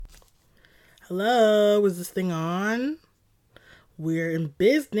Hello, is this thing on? We're in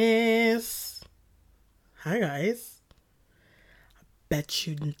business. Hi, guys. Bet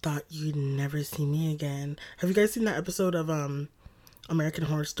you thought you'd never see me again. Have you guys seen that episode of American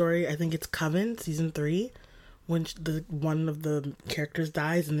Horror Story? I think it's Coven, season 3, when one of the characters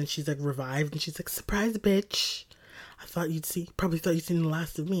dies and then she's like revived and she's like, surprise, bitch. Probably thought you'd seen the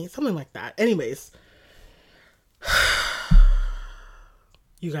last of me. Something like that. Anyways.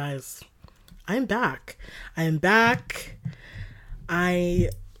 You guys, I'm back.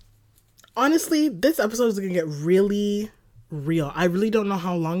 Honestly, this episode is going to get really real. I really don't know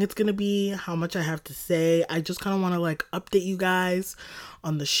how long it's going to be, how much I have to say. I just kind of want to update you guys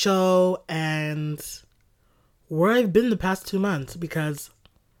on the show and where I've been the past 2 months, because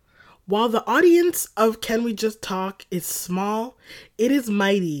while the audience of Can We Just Talk is small, it is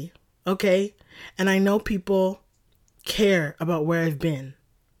mighty, okay? And I know people care about where I've been.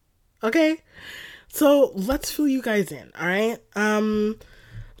 Okay, so let's fill you guys in, all right?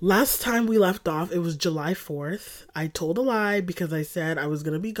 Last time we left off, it was July 4th. I told a lie because I said I was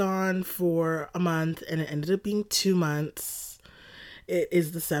going to be gone for a month, and it ended up being 2 months. It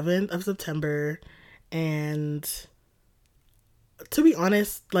is the 7th of September, and to be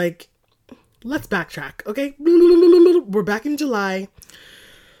honest, let's backtrack, okay? We're back in July.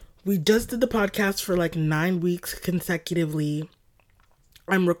 We just did the podcast for 9 weeks consecutively.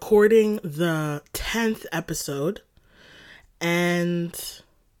 I'm recording the 10th episode, and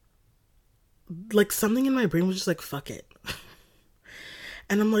something in my brain was just fuck it.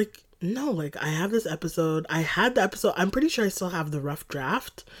 And I'm like, no, I have this episode. I had the episode. I'm pretty sure I still have the rough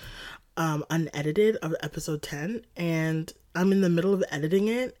draft, unedited, of episode 10, and I'm in the middle of editing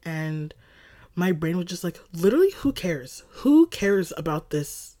it, and my brain was just literally, who cares? Who cares about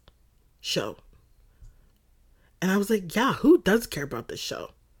this show? And I was like, yeah, who does care about this show?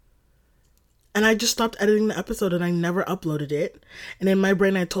 And I just stopped editing the episode and I never uploaded it. And in my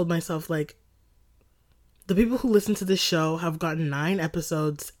brain, I told myself, the people who listen to this show have gotten 9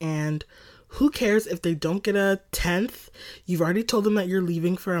 episodes, and who cares if they don't get a 10th? You've already told them that you're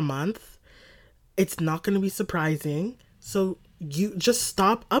leaving for a month. It's not going to be surprising. So you just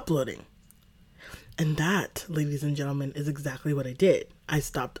stop uploading. And that, ladies and gentlemen, is exactly what I did. I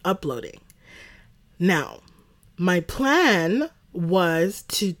stopped uploading. Now, my plan was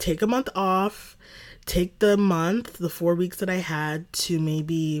to take a month off, take the 4 weeks that I had to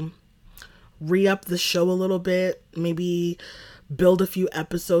maybe re-up the show a little bit, maybe build a few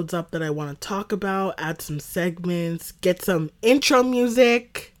episodes up that I want to talk about, add some segments, get some intro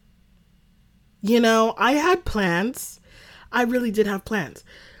music. I had plans. I really did have plans.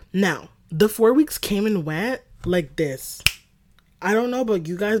 Now, the 4 weeks came and went like this. I don't know about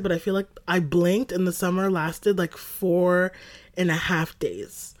you guys, but I feel like I blinked and the summer lasted 4.5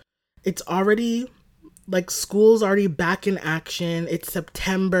 days. It's already, school's already back in action. It's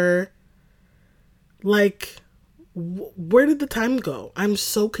September. Where did the time go? I'm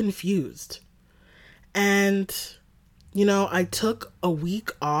so confused. And, I took a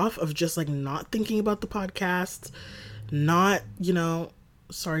week off of just not thinking about the podcast, not,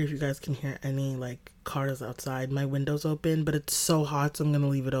 sorry if you guys can hear any cars outside. My window's open, but it's so hot, so I'm gonna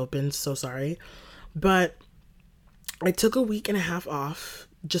leave it open. So sorry. But I took a week and a half off,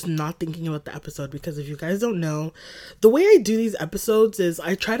 just not thinking about the episode, because if you guys don't know, the way I do these episodes is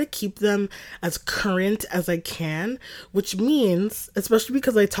I try to keep them as current as I can, which means, especially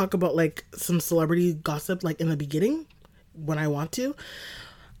because I talk about some celebrity gossip in the beginning when I want to,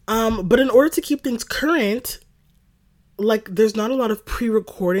 but in order to keep things current, there's not a lot of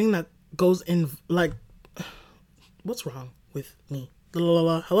pre-recording that goes in, what's wrong with me?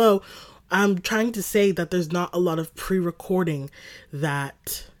 Hello? I'm trying to say that there's not a lot of pre-recording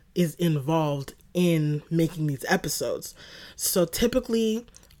that is involved in making these episodes. So typically,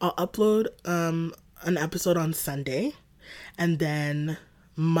 I'll upload an episode on Sunday, and then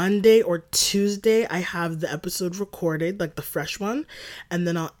Monday or Tuesday, I have the episode recorded, the fresh one, and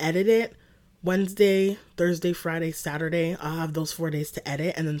then I'll edit it. Wednesday, Thursday, Friday, Saturday, I'll have those 4 days to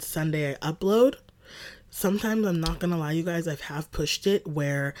edit, and then Sunday I upload. Sometimes, I'm not gonna lie, you guys, I have pushed it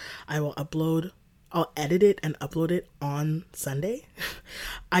where I'll edit it and upload it on Sunday.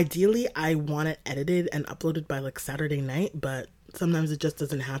 Ideally, I want it edited and uploaded by Saturday night, but Sometimes it just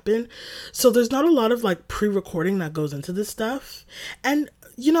doesn't happen. So there's not a lot of like pre-recording that goes into this stuff. And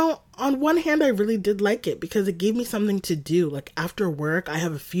you know, on one hand, I really did like it because it gave me something to do. Like after work, I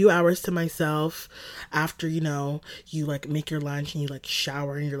have a few hours to myself after, you know, you like make your lunch and you like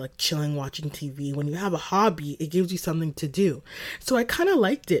shower and you're like chilling watching TV. When you have a hobby, it gives you something to do. So I kind of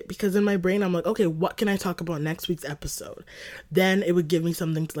liked it because in my brain, I'm like, okay, what can I talk about next week's episode? Then it would give me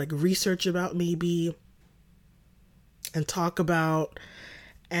something to like research about maybe and talk about,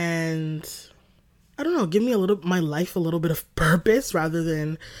 and I don't know, give me my life a little bit of purpose rather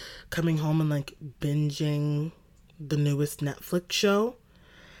than coming home and like binging the newest Netflix show.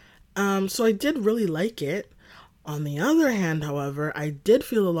 So I did really like it. On the other hand, however, I did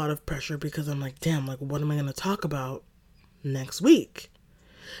feel a lot of pressure because I'm like, damn, like what am I going to talk about next week?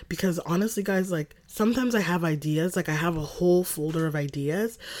 Because honestly, guys, like sometimes I have ideas, like I have a whole folder of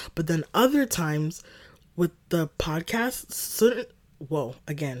ideas, but then other times with the podcast,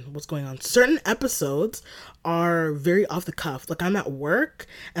 what's going on? Certain episodes are very off the cuff. Like I'm at work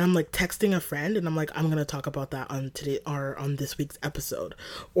and I'm like texting a friend and I'm like, I'm going to talk about that on today or on this week's episode.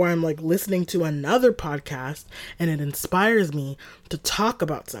 Or I'm like listening to another podcast and it inspires me to talk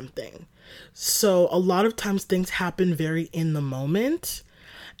about something. So a lot of times things happen very in the moment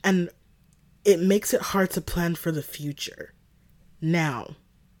and it makes it hard to plan for the future. Now,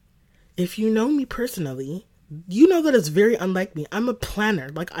 if you know me personally, you know that it's very unlike me. I'm a planner.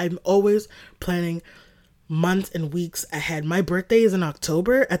 Like I'm always planning months and weeks ahead. My birthday is in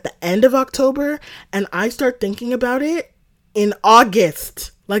October, at the end of October, and I start thinking about it in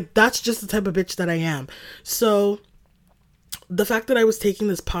August. Like that's just the type of bitch that I am. So the fact that I was taking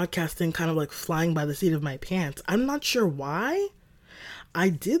this podcasting kind of like flying by the seat of my pants, I'm not sure why. I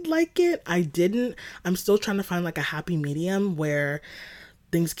did like it. I didn't. I'm still trying to find like a happy medium where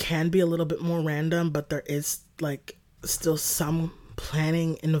things can be a little bit more random, but there is like still some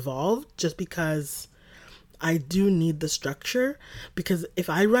planning involved just because I do need the structure. Because if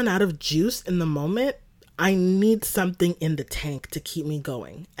I run out of juice in the moment, I need something in the tank to keep me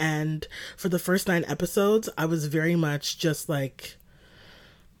going. And for the first 9 episodes, I was very much just like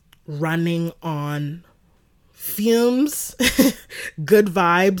running on fumes, good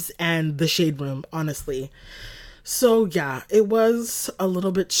vibes, and the shade room, honestly. So yeah, it was a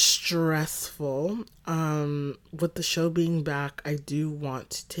little bit stressful. With the show being back, I do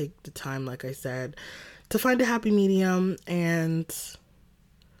want to take the time, like I said, to find a happy medium and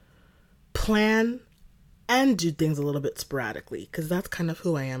plan and do things a little bit sporadically, because that's kind of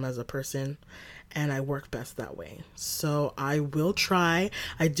who I am as a person and I work best that way. So I will try.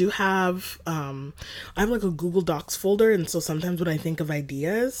 I do have, I have like a Google Docs folder, and so sometimes when I think of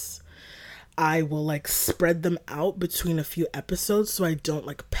ideas, I will like spread them out between a few episodes so I don't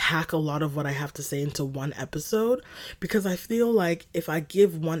like pack a lot of what I have to say into one episode, because I feel like if I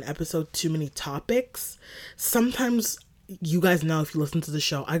give one episode too many topics, sometimes, you guys know if you listen to the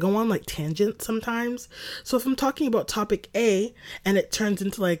show, I go on like tangents sometimes. So if I'm talking about topic A and it turns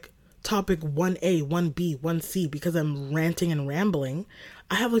into like topic 1A, 1B, 1C because I'm ranting and rambling,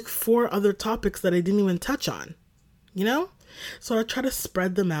 I have like 4 other topics that I didn't even touch on, you know? So I try to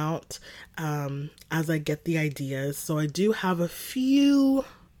spread them out as I get the ideas. So I do have a few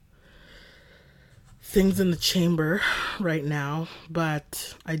things in the chamber right now,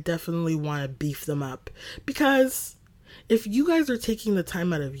 but I definitely want to beef them up, because if you guys are taking the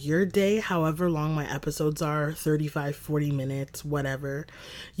time out of your day, however long my episodes are, 35, 40 minutes, whatever,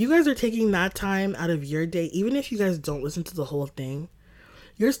 you guys are taking that time out of your day, even if you guys don't listen to the whole thing,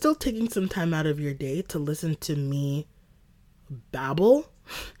 you're still taking some time out of your day to listen to me babble.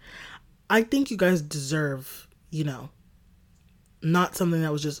 I think you guys deserve, you know, not something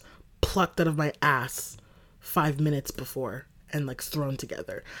that was just plucked out of my ass 5 minutes before and like thrown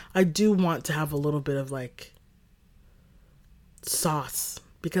together. I do want to have a little bit of like sauce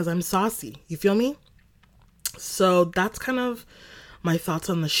because I'm saucy. You feel me? So that's kind of my thoughts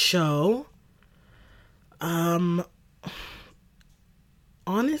on the show.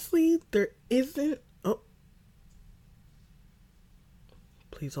 Honestly, there isn't. Oh,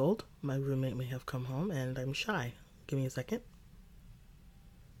 please hold. My roommate may have come home and I'm shy. Give me a second.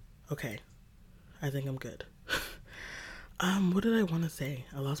 Okay. I think I'm good. What did I want to say?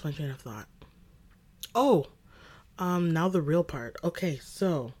 I lost my train of thought. Oh, now the real part. Okay,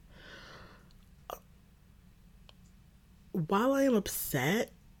 so while I am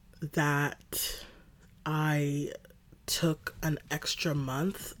upset that I took an extra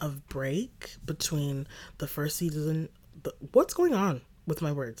month of break between the first season, what's going on with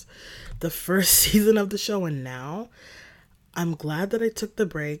my words? The first season of the show and now, I'm glad that I took the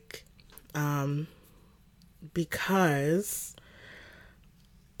break, because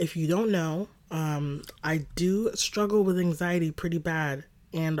if you don't know, I do struggle with anxiety pretty bad,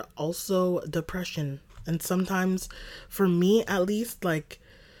 and also depression. And sometimes, for me at least, like,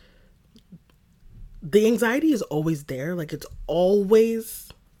 the anxiety is always there. Like, it's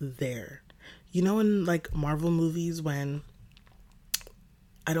always there. You know, in like Marvel movies, when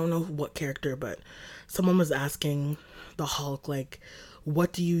I don't know what character, but someone was asking the Hulk, like,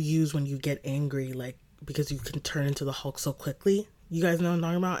 what do you use when you get angry? Like, because you can turn into the Hulk so quickly. You guys know what I'm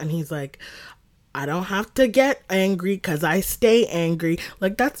talking about? And he's like, I don't have to get angry because I stay angry.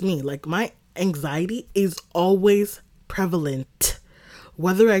 Like, that's me. Like, my anxiety is always prevalent.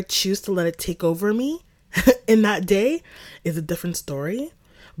 Whether I choose to let it take over me in that day is a different story.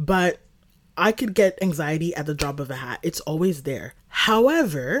 But I could get anxiety at the drop of a hat. It's always there.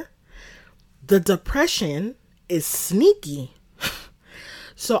 However, the depression is sneaky.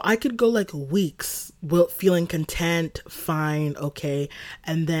 So I could go like weeks feeling content, fine, okay.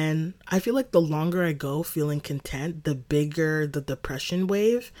 And then I feel like the longer I go feeling content, the bigger the depression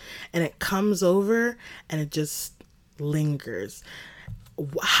wave. And it comes over and it just lingers.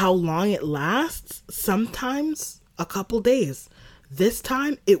 How long it lasts? Sometimes a couple days. This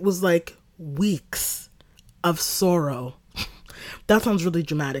time it was like weeks of sorrow. That sounds really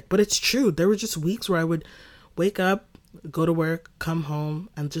dramatic, but it's true. There were just weeks where I would wake up, go to work, come home,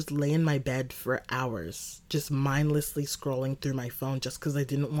 and just lay in my bed for hours, just mindlessly scrolling through my phone just because I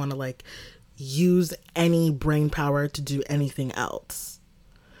didn't want to like use any brain power to do anything else.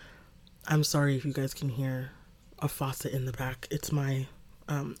 I'm sorry if you guys can hear a faucet in the back. It's my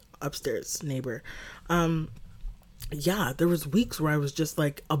upstairs neighbor. Yeah, there was weeks where I was just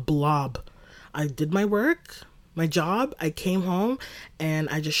like a blob. I did my work, my job, I came home, and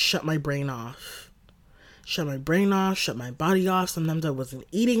I just shut my brain off. Shut my body off. Sometimes I wasn't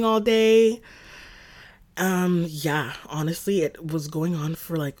eating all day. Yeah, honestly, it was going on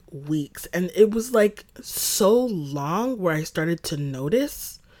for like weeks. And it was like so long where I started to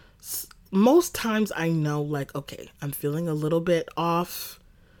notice. Most times I know like, okay, I'm feeling a little bit off.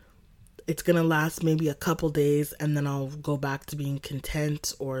 It's gonna last maybe a couple days and then I'll go back to being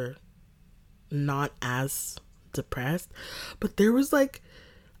content or not as depressed. But there was like,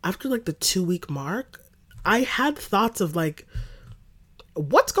 after like the 2-week mark, I had thoughts of like,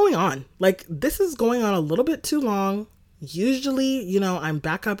 what's going on? Like, this is going on a little bit too long. Usually, you know, I'm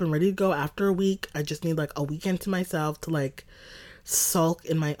back up and ready to go after a week. I just need like a weekend to myself to like sulk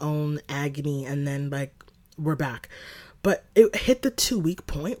in my own agony, and then like we're back. But it hit the 2-week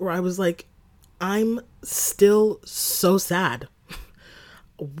point where I was like, I'm still so sad.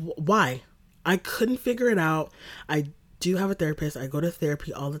 Why? I couldn't figure it out. I do have a therapist. I go to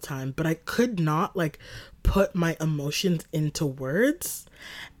therapy all the time, but I could not like put my emotions into words.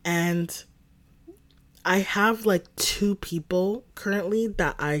 And I have like 2 people currently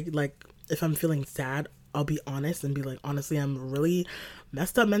that I like, if I'm feeling sad, I'll be honest and be like, honestly, I'm really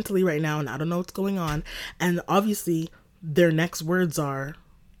messed up mentally right now and I don't know what's going on. And obviously their next words are,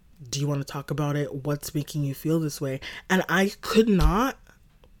 do you want to talk about it? What's making you feel this way? And I could not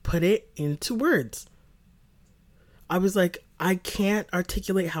put it into words. I was like, I can't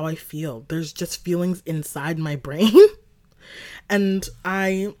articulate how I feel. There's just feelings inside my brain and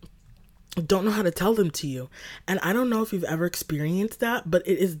I don't know how to tell them to you. And I don't know if you've ever experienced that, but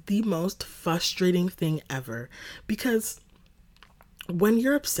it is the most frustrating thing ever, because when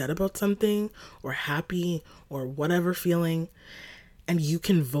you're upset about something or happy or whatever feeling, and you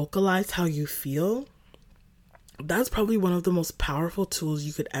can vocalize how you feel, that's probably one of the most powerful tools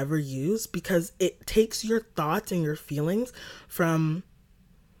you could ever use, because it takes your thoughts and your feelings from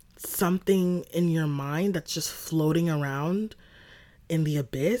something in your mind that's just floating around in the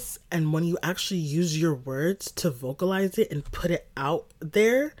abyss. And when you actually use your words to vocalize it and put it out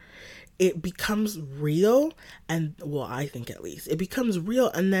there, it becomes real. And well, I think at least it becomes real.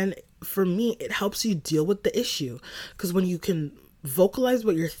 And then for me, it helps you deal with the issue, because when you can vocalize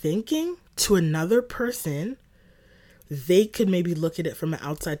what you're thinking to another person, they could maybe look at it from an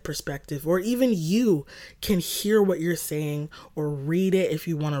outside perspective, or even you can hear what you're saying or read it. If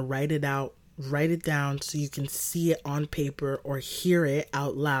you want to write it out, write it down so you can see it on paper or hear it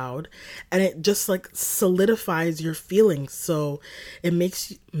out loud, and it just like solidifies your feelings. So it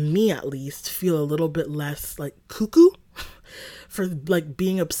makes me at least feel a little bit less like cuckoo for like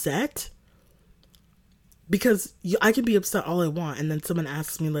being upset, because I can be upset all I want, and then someone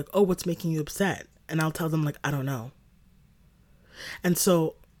asks me like, oh, what's making you upset? And I'll tell them like, I don't know. And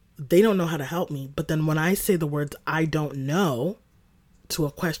so they don't know how to help me. But then when I say the words I don't know to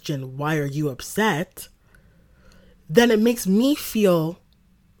a question, why are you upset? Then it makes me feel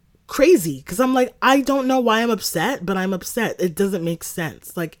crazy because I'm like, I don't know why I'm upset, but I'm upset. It doesn't make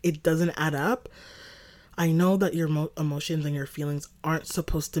sense. Like, it doesn't add up. I know that your emotions and your feelings aren't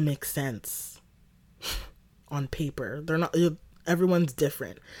supposed to make sense on paper. They're not, everyone's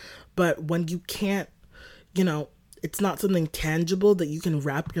different. But when you can't, it's not something tangible that you can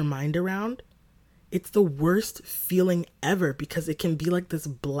wrap your mind around, it's the worst feeling ever because it can be like this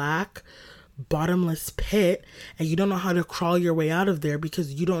black, bottomless pit and you don't know how to crawl your way out of there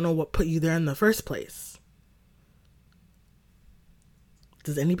because you don't know what put you there in the first place.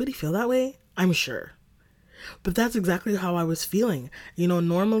 Does anybody feel that way? I'm sure. But that's exactly how I was feeling.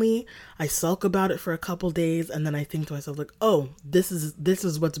 Normally I sulk about it for a couple days and then I think to myself like, oh, this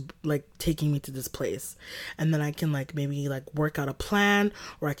is what's like taking me to this place. And then I can like maybe like work out a plan,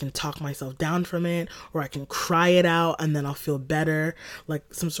 or I can talk myself down from it, or I can cry it out and then I'll feel better,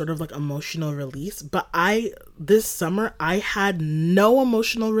 like some sort of like emotional release. But this summer I had no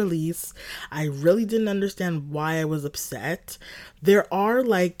emotional release. I really didn't understand why I was upset. There are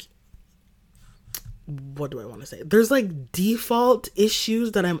like, what do I want to say? There's like default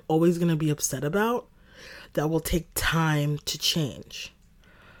issues that I'm always going to be upset about that will take time to change.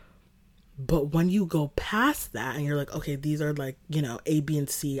 But when you go past that and you're like, okay, these are like, A, B, and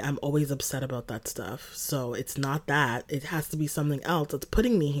C, I'm always upset about that stuff. So it's not that. It has to be something else that's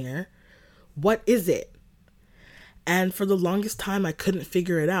putting me here. What is it? And for the longest time, I couldn't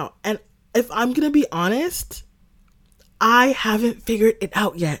figure it out. And if I'm going to be honest, I haven't figured it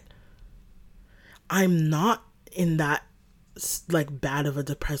out yet. I'm not in that like bad of a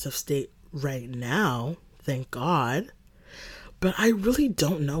depressive state right now, thank God. But I really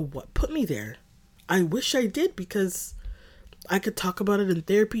don't know what put me there. I wish I did because I could talk about it in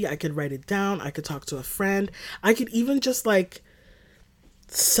therapy. I could write it down. I could talk to a friend. I could even just like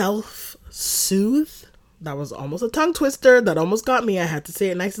self-soothe. That was almost a tongue twister. That almost got me. I had to say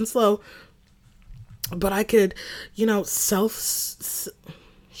it nice and slow. But I could,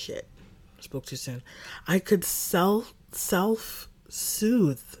 shit. Spoke too soon. I could self-soothe.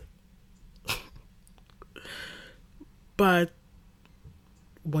 But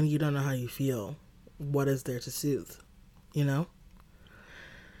when you don't know how you feel, what is there to soothe?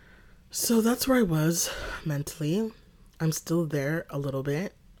 So that's where I was mentally. I'm still there a little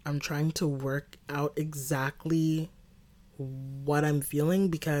bit. I'm trying to work out exactly what I'm feeling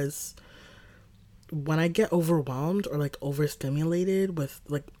because when I get overwhelmed or like overstimulated with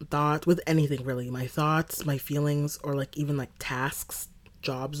like thoughts, with anything really, my thoughts, my feelings, or like even like tasks,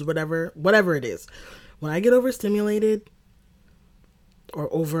 jobs, whatever it is, when I get overstimulated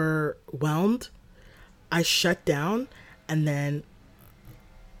or overwhelmed, I shut down. And then,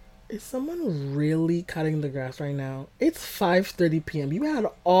 is someone really cutting the grass right now? It's 5:30 p.m. You had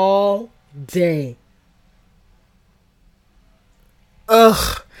all day.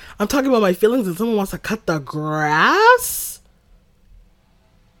 Ugh. I'm talking about my feelings and someone wants to cut the grass?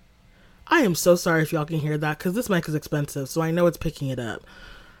 I am so sorry if y'all can hear that because this mic is expensive, so I know it's picking it up.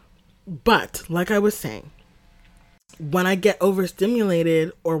 But, like I was saying, when I get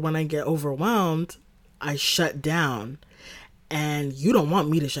overstimulated or when I get overwhelmed, I shut down. And you don't want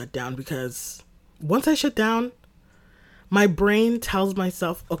me to shut down because once I shut down, my brain tells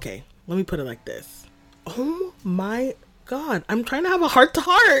myself, okay, let me put it like this. Oh my God, I'm trying to have a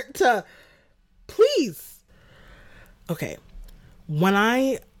heart-to-heart. Please. Okay. When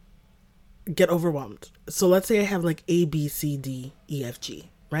I get overwhelmed, so let's say I have like A, B, C, D, E, F, G,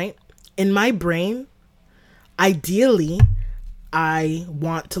 right? In my brain, ideally, I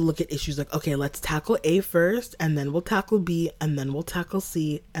want to look at issues like, okay, let's tackle A first, and then we'll tackle B, and then we'll tackle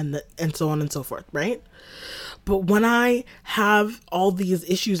C, and so on and so forth, right? But when I have all these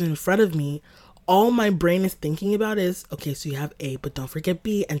issues in front of me, all my brain is thinking about is, okay, so you have A, but don't forget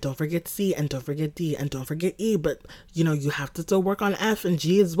B, and don't forget C, and don't forget D, and don't forget E, but, you have to still work on F and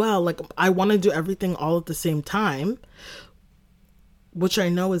G as well. Like, I want to do everything all at the same time, which I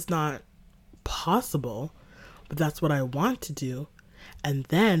know is not possible, but that's what I want to do. And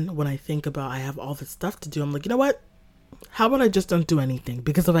then when I think about I have all this stuff to do, I'm like, you know what? How about I just don't do anything?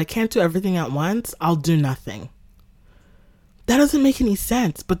 Because if I can't do everything at once, I'll do nothing. That doesn't make any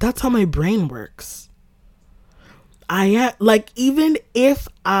sense, but that's how my brain works. Even if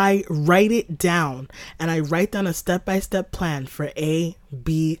I write it down and I write down a step-by-step plan for A,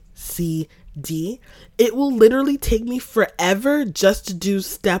 B, C, D, it will literally take me forever just to do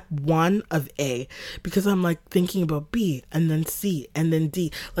step 1 of A, because I'm like thinking about B and then C and then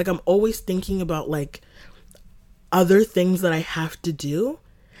D. Like, I'm always thinking about like other things that I have to do.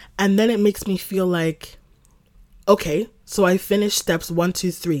 And then it makes me feel like, okay, So I finished steps 1,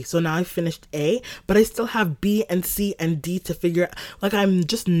 2, 3. So now I finished A, but I still have B and C and D to figure out. Like, I'm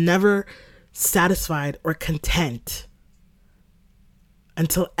just never satisfied or content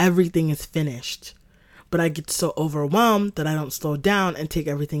until everything is finished. But I get so overwhelmed that I don't slow down and take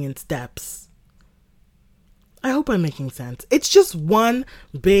everything in steps. I hope I'm making sense. It's just one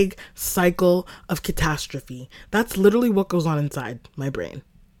big cycle of catastrophe. That's literally what goes on inside my brain.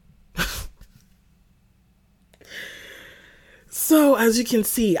 So as you can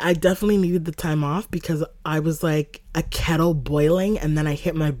see, I definitely needed the time off because I was like a kettle boiling, and then I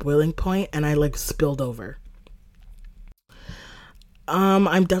hit my boiling point and I like spilled over.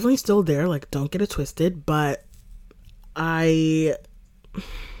 I'm definitely still there, like, don't get it twisted, but I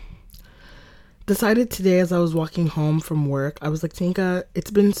decided today as I was walking home from work, I was like, Tinka,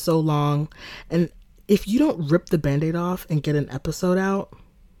 it's been so long, and if you don't rip the Band-Aid off and get an episode out,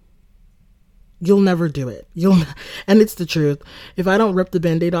 you'll never do it. And it's the truth. If I don't rip the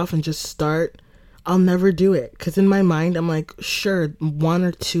Band-Aid off and just start, I'll never do it. Because in my mind, I'm like, sure, 1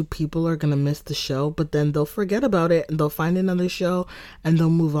 or 2 people are going to miss the show, but then they'll forget about it and they'll find another show and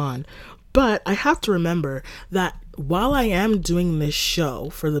they'll move on. But I have to remember that while I am doing this show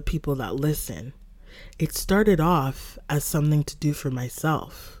for the people that listen, it started off as something to do for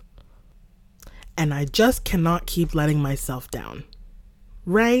myself. And I just cannot keep letting myself down.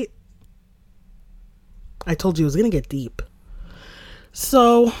 Right? I told you it was going to get deep.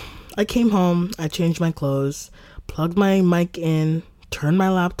 So I came home, I changed my clothes, plugged my mic in, turned my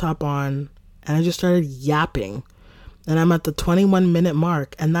laptop on, and I just started yapping. And I'm at the 21-minute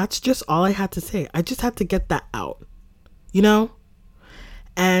mark, and that's just all I had to say. I just had to get that out, you know?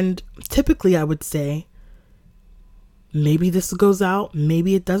 And typically I would say, maybe this goes out,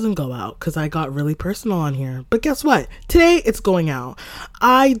 maybe it doesn't go out, because I got really personal on here. But guess what? Today it's going out.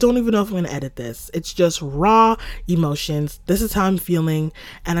 I don't even know if I'm going to edit this. It's just raw emotions. This is how I'm feeling,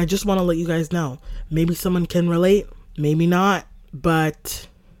 and I just want to let you guys know. Maybe someone can relate, maybe not, but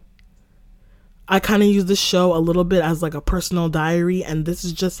I kind of use this show a little bit as like a personal diary, and this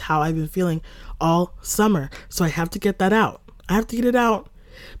is just how I've been feeling all summer. So I have to get that out. I have to get it out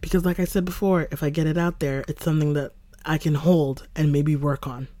because, like I said before, if I get it out there, it's something that I can hold and maybe work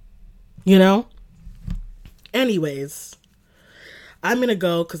on, you know? Anyways, I'm gonna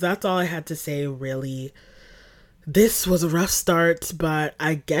go because that's all I had to say, really. This was a rough start, but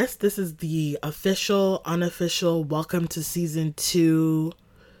I guess this is the official, unofficial welcome to season 2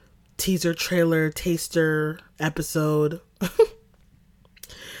 teaser trailer taster episode.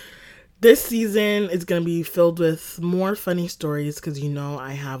 This season is going to be filled with more funny stories because, you know,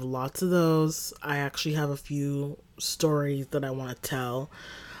 I have lots of those. I actually have a few stories that I want to tell.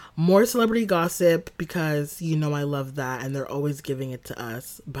 More celebrity gossip because, you know, I love that and they're always giving it to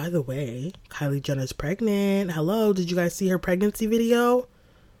us. By the way, Kylie Jenner's pregnant. Hello, did you guys see her pregnancy video?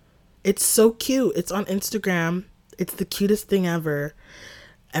 It's so cute. It's on Instagram. It's the cutest thing ever.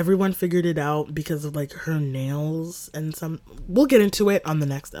 Everyone figured it out because of like her nails and some. We'll get into it on the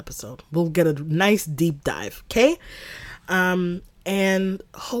next episode. We'll get a nice deep dive, okay? And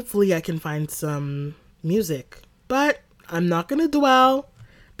hopefully I can find some music, but I'm not gonna dwell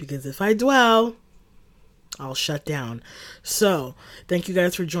because if I dwell, I'll shut down. So thank you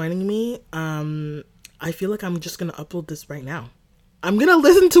guys for joining me. I feel like I'm just gonna upload this right now. I'm gonna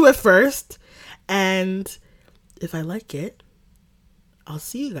listen to it first, and if I like it, I'll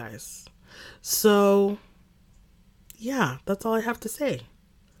see you guys. So, yeah, that's all I have to say.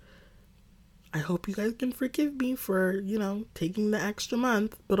 I hope you guys can forgive me for, you know, taking the extra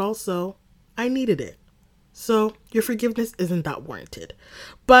month, but also I needed it. So, your forgiveness isn't that warranted,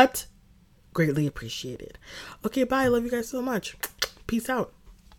 but greatly appreciated. Okay, bye. I love you guys so much. Peace out.